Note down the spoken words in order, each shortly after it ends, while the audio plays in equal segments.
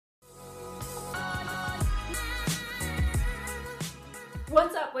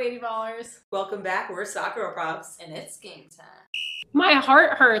What's up, Lady Ballers? Welcome back. We're Sakura Pops. And it's game time. My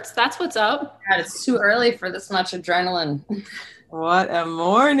heart hurts. That's what's up. God, it's too early for this much adrenaline. What a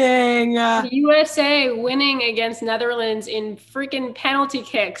morning. The USA winning against Netherlands in freaking penalty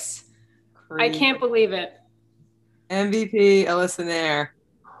kicks. I can't believe it. MVP, Alyssa Nair.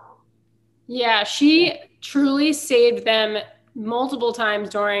 Yeah, she truly saved them multiple times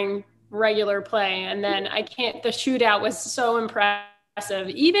during regular play. And then the shootout was so impressive.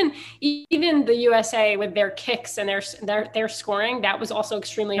 Even the USA with their kicks and their scoring, that was also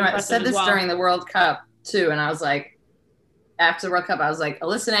extremely impressive. I said this during the World Cup too, and I was like, after the World Cup, I was like,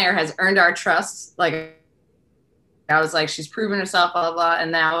 Alyssa Nair has earned our trust. Like, I was like, she's proven herself, blah, blah, blah. And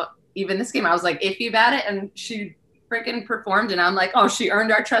now even this game, I was like iffy about it, and she freaking performed, and I'm like, oh, she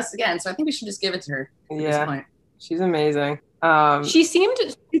earned our trust again. So I think we should just give it to her at this point. She's amazing. She seemed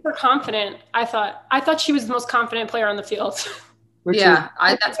super confident. I thought she was the most confident player on the field.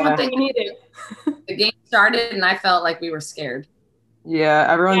 That's one thing we needed. The game started, and I felt like we were scared. Yeah,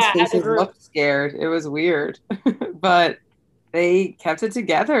 everyone's faces looked scared. It was weird, but they kept it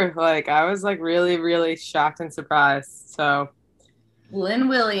together. Like, I was like really, really shocked and surprised. So Lynn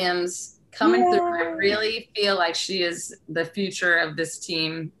Williams coming through. I really feel like she is the future of this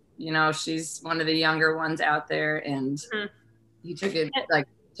team. You know, she's one of the younger ones out there, and he took it, like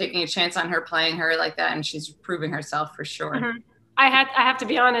taking a chance on her, playing her like that, and she's proving herself for sure. Mm-hmm. I have to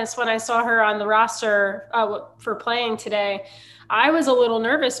be honest, when I saw her on the roster for playing today, I was a little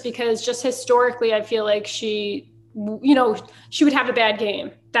nervous because just historically, I feel like she would have a bad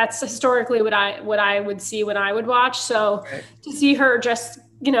game. That's historically what I would see when I would watch. So to see her just,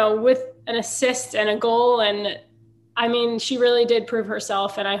 with an assist and a goal, and I mean, she really did prove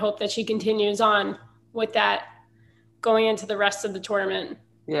herself, and I hope that she continues on with that going into the rest of the tournament.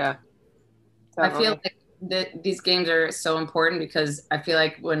 Yeah. Definitely. I feel like these games are so important because I feel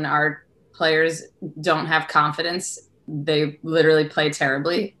like when our players don't have confidence, they literally play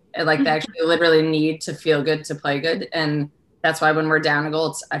terribly. Like, they actually literally need to feel good to play good. And that's why when we're down a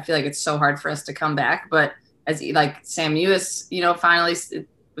goal, I feel like it's so hard for us to come back. But as like Sam Ewis, finally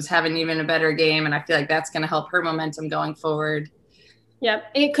was having even a better game. And I feel like that's going to help her momentum going forward. Yeah,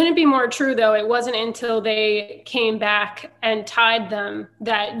 it couldn't be more true, though. It wasn't until they came back and tied them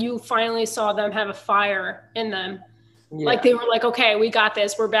that you finally saw them have a fire in them. Yeah. Like, they were like, okay, we got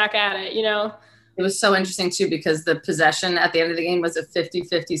this. We're back at it, It was so interesting, too, because the possession at the end of the game was a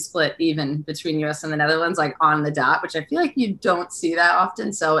 50-50 split even between U.S. and the Netherlands, like on the dot, which I feel like you don't see that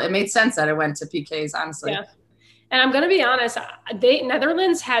often. So it made sense that it went to PKs, honestly. Yeah. And I'm going to be honest,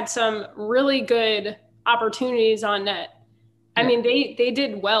 Netherlands had some really good opportunities on net. I mean, they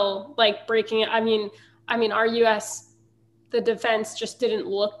did well, like breaking it. I mean, our U.S., the defense just didn't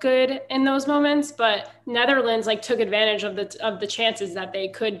look good in those moments, but Netherlands took advantage of the chances that they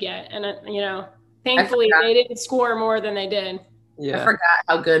could get, and thankfully they didn't score more than they did. Yeah, I forgot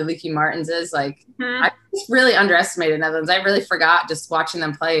how good Leaky Martins is. Like, I just really underestimated Netherlands. I really forgot just watching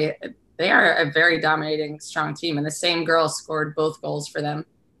them play. They are a very dominating, strong team, and the same girl scored both goals for them.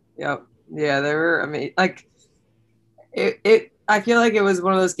 Yep. Yeah, they were amazing. Like, I feel like it was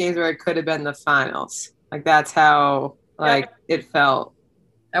one of those games where it could have been the finals. Like, that's how it felt.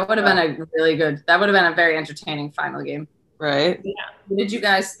 That would have been that would have been a very entertaining final game. Right? Yeah. What did you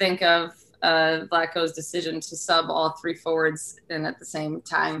guys think of Vlatko's decision to sub all three forwards in at the same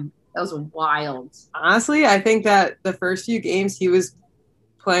time? That was wild. Honestly, I think that the first few games he was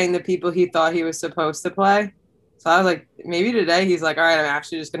playing the people he thought he was supposed to play. So I was like, maybe today he's like, all right, I'm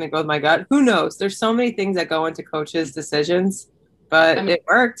actually just going to go with my gut. Who knows? There's so many things that go into coaches' decisions, but it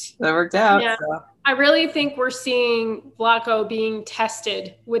worked. It worked out. Yeah. So. I really think we're seeing Vlatko being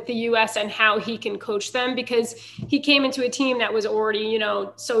tested with the U.S. and how he can coach them, because he came into a team that was already,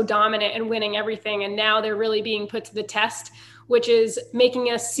 so dominant and winning everything. And now they're really being put to the test, which is making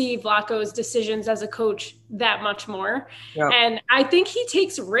us see Vlatko's decisions as a coach that much more. Yep. And I think he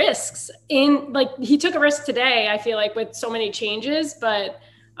takes risks he took a risk today, I feel like, with so many changes, but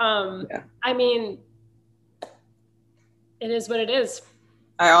I mean, it is what it is.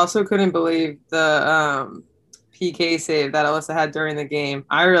 I also couldn't believe the PK save that Alyssa had during the game.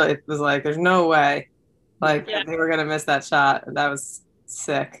 I really was like, there's no way they were going to miss that shot. That was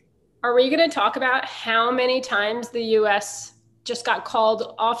sick. Are we going to talk about how many times the U.S. just got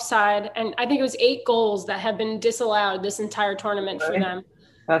called offside? And I think it was 8 goals that have been disallowed this entire tournament for them.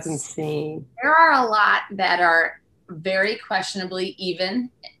 That's insane. There are a lot that are very questionably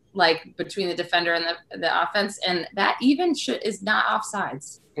even, like between the defender and the offense, and that even is not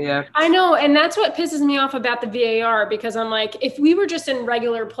offsides. Yeah, I know, and that's what pisses me off about the VAR, because I'm like, if we were just in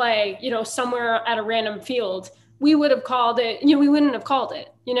regular play, somewhere at a random field, we would have called it, we wouldn't have called it,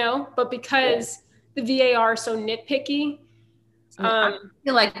 but because the VAR is so nitpicky. I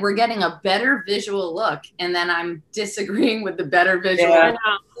feel like we're getting a better visual look, and then I'm disagreeing with the better visual. Yeah.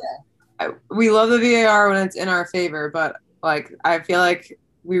 look. We love the VAR when it's in our favor, but like I feel like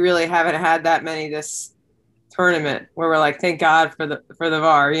we really haven't had that many this tournament where we're like, thank God for the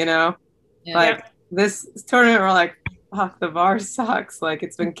VAR, Yeah. Like this tournament, we're like, fuck, the VAR sucks. Like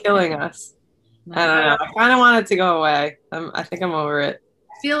it's been killing us. I don't know. I kind of want it to go away. I think I'm over it.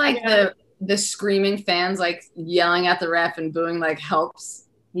 I feel like the screaming fans like yelling at the ref and booing like helps.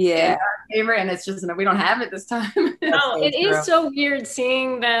 Yeah. In our favor, and it's just we don't have it this time. No, it is so weird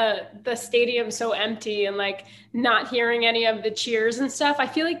seeing the stadium so empty and like not hearing any of the cheers and stuff. I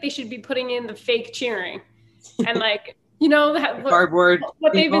feel like they should be putting in the fake cheering and like Cardboard.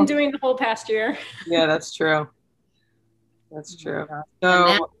 what they've been doing the whole past year. Yeah, that's true. That's true.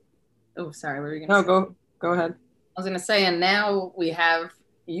 Now, So, sorry, what were you gonna say? Go ahead. I was gonna say, and now we have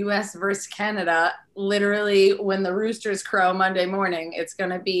U.S. versus Canada. Literally, when the roosters crow Monday morning, it's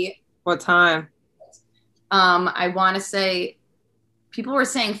gonna be. What time? I want to say, people were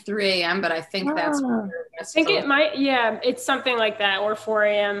saying 3 a.m., but I think that's. I think it might. Yeah, it's something like that, or 4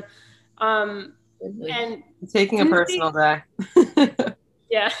 a.m. And I'm taking a personal day.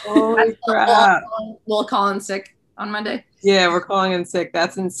 yeah. Holy crap. We'll call in sick on Monday. Yeah, we're calling in sick.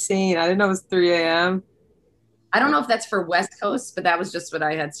 That's insane. I didn't know it was 3 a.m. I don't know if that's for West Coast, but that was just what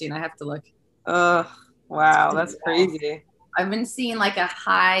I had seen. I have to look. Wow, that's crazy. I've been seeing like a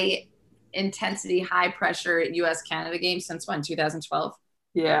high intensity, high pressure U.S. Canada game since when? 2012.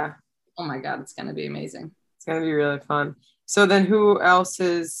 Yeah. Oh my God, it's gonna be amazing. It's gonna be really fun. So then, who else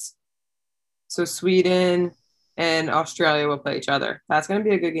is? So Sweden and Australia will play each other. That's gonna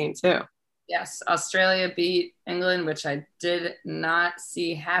be a good game too. Yes, Australia beat England, which I did not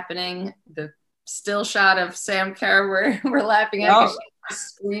see happening. The still shot of Sam Kerr we're laughing at because she's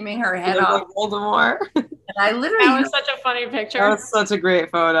screaming her head off. Voldemort. And I literally That was such a funny picture. That was such a great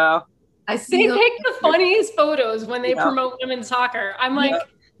photo. I see They pick the funniest photos when they promote women's soccer. I'm like,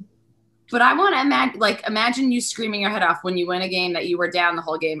 but I want to imagine you screaming your head off when you win a game that you were down the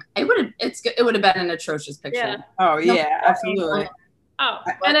whole game. It would have been an atrocious picture. Yeah. Oh yeah, absolutely. Oh,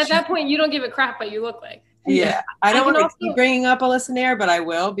 and at that point, you don't give a crap what you look like. Yeah, I don't want to also keep bringing up Alyssa Nair, but I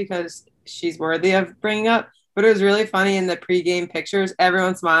will because she's worthy of bringing up. But it was really funny in the pregame pictures,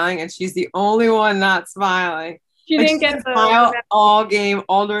 everyone's smiling, and she's the only one not smiling. She didn't get the smile all game,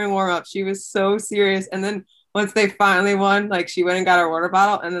 all during warm up. She was so serious, and then once they finally won, like she went and got her water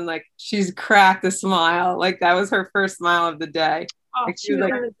bottle, and then like she's cracked a smile. Like that was her first smile of the day. Oh, Like, she was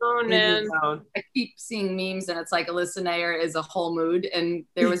in the zone, man. I keep seeing memes and it's like Alyssa Nair is a whole mood. And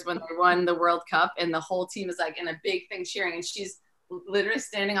there was when they won the World Cup and the whole team is like in a big thing cheering and she's literally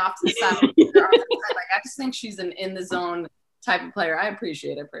standing off to the side. Like I just think she's an in the zone type of player. I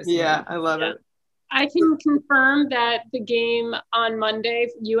appreciate it personally. Yeah, I love it. I can confirm that the game on Monday,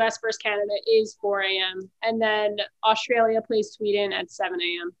 US versus Canada, is 4 a.m. And then Australia plays Sweden at 7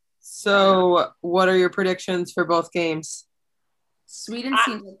 a.m. So what are your predictions for both games? Sweden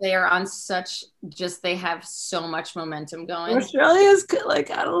seems like they are on they have so much momentum going. Australia's good.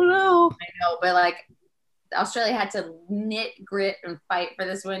 Like, I don't know. I know, but like Australia had to knit, grit, and fight for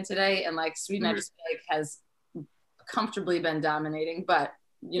this win today. And like Sweden, I just feel like has comfortably been dominating, but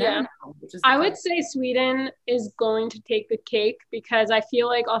you never know. I would say Sweden is going to take the cake because I feel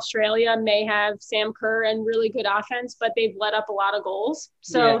like Australia may have Sam Kerr and really good offense, but they've let up a lot of goals.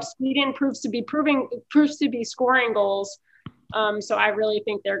 So Sweden proves to be scoring goals. So I really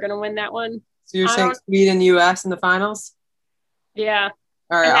think they're going to win that one. So you're saying Sweden, US in the finals? Yeah.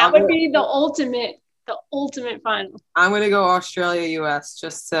 All right. And that would be the ultimate final. I'm going to go Australia, US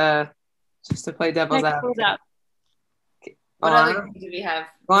just to play devil's advocate. What other games do we have?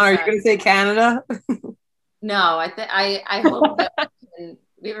 Vaughn, are you going to say Canada? No, I hope that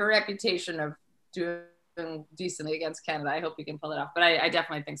we have a reputation of doing decently against Canada. I hope we can pull it off. But I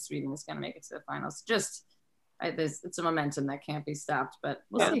definitely think Sweden is going to make it to the finals. It's a momentum that can't be stopped, but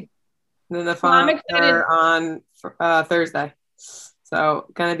we'll see. And then the finals are on Thursday. So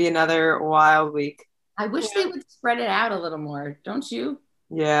going to be another wild week. I wish they would spread it out a little more, don't you?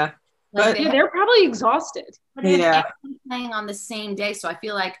 Yeah. Like they're probably exhausted. They're playing on the same day, so I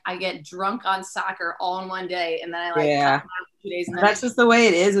feel like I get drunk on soccer all in one day, and then I come out 2 days. And that's just the way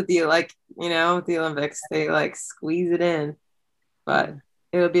it is with the with the Olympics. They like squeeze it in, but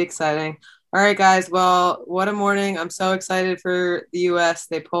it'll be exciting. All right, guys. Well, what a morning! I'm so excited for the U.S.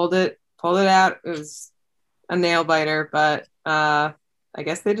 They pulled it out. It was a nail biter, but I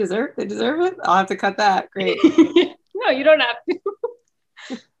guess they deserve it. I'll have to cut that. Great. No, you don't have to.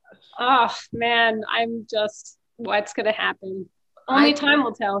 Oh man, I'm just what's going to happen. Only time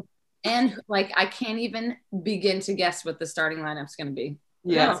will tell. And like, I can't even begin to guess what the starting lineup's going to be.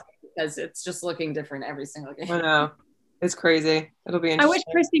 Yeah. Because it's just looking different every single game. I know. It's crazy. It'll be interesting. I wish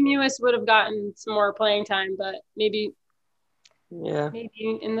Christy Mewis would have gotten some more playing time, but maybe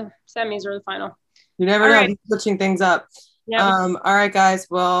in the semis or the final. You never know. He's switching things up. Yeah. All right, guys.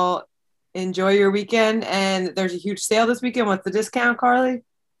 Well, enjoy your weekend. And there's a huge sale this weekend. What's the discount, Carly?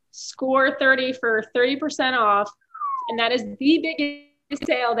 Score 30 for 30% off. And that is the biggest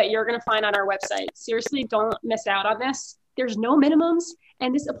sale that you're going to find on our website. Seriously, don't miss out on this. There's no minimums.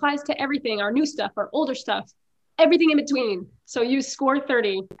 And this applies to everything, our new stuff, our older stuff, everything in between. So use Score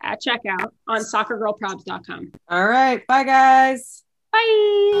 30 at checkout on soccergirlprobs.com. All right. Bye, guys.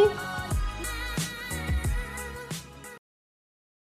 Bye.